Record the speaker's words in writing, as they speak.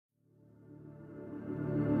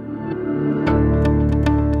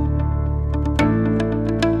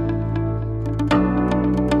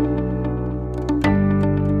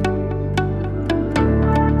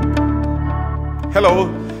Hello,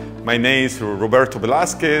 my name is Roberto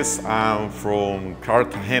Velasquez. I'm from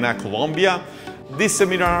Cartagena, Colombia. This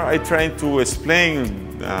seminar I try to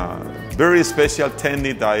explain a very special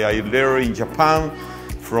technique that I learned in Japan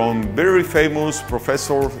from very famous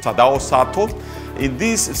Professor Sadao Sato. In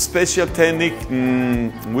this special technique,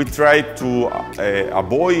 we try to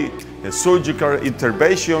avoid surgical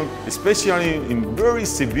intervention, especially in very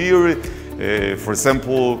severe, for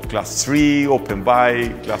example, class 3 open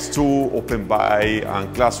bite, class 2 open bite,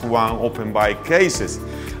 and class 1 open bite cases.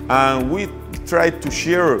 And we try to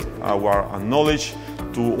share our knowledge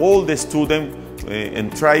to all the students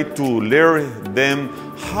and try to learn them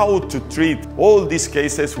how to treat all these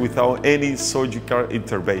cases without any surgical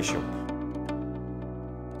intervention.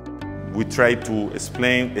 We try to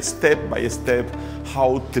explain step by step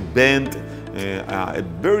how to bend a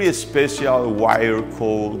very special wire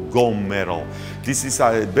called gum metal. This is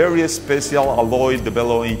a very special alloy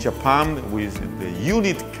developed in Japan with the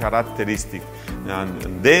unique characteristic,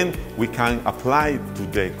 and then we can apply to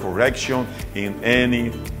the correction in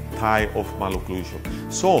any type of malocclusion.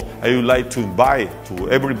 So I would like to invite to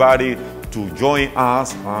everybody to join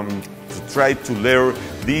us to try to learn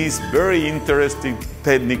this very interesting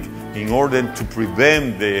technique in order to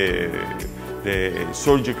prevent the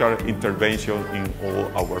surgical intervention in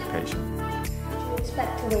all our patients. Do you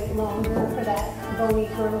expect to wait longer for that bony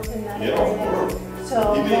growth in that area? Of course.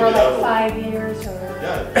 So more like 5 years or?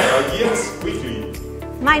 Yeah, 5 years quickly.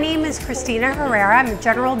 My name is Christina Herrera. I'm a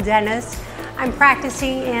general dentist. I'm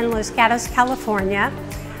practicing in Los Gatos, California.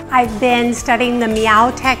 I've been studying the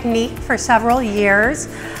GEAW technique for several years.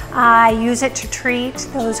 I use it to treat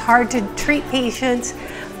those hard to treat patients,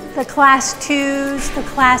 the class 2s, the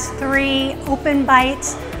class 3 open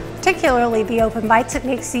bites, particularly the open bites. It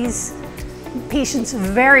makes these patients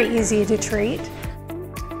very easy to treat.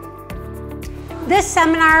 This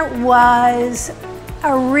seminar was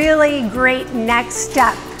a really great next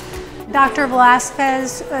step. Dr.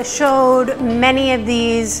 Velasquez showed many of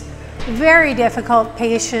these very difficult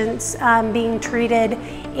patients being treated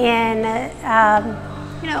in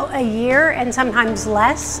a year and sometimes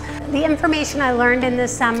less. The information I learned in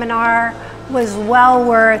this seminar was well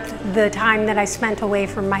worth the time that I spent away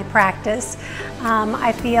from my practice.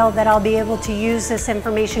 I feel that I'll be able to use this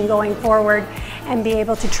information going forward and be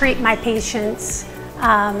able to treat my patients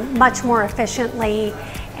much more efficiently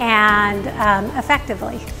and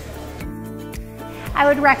effectively. I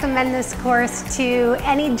would recommend this course to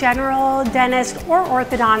any general dentist or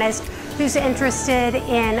orthodontist who's interested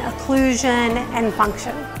in occlusion and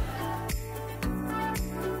function.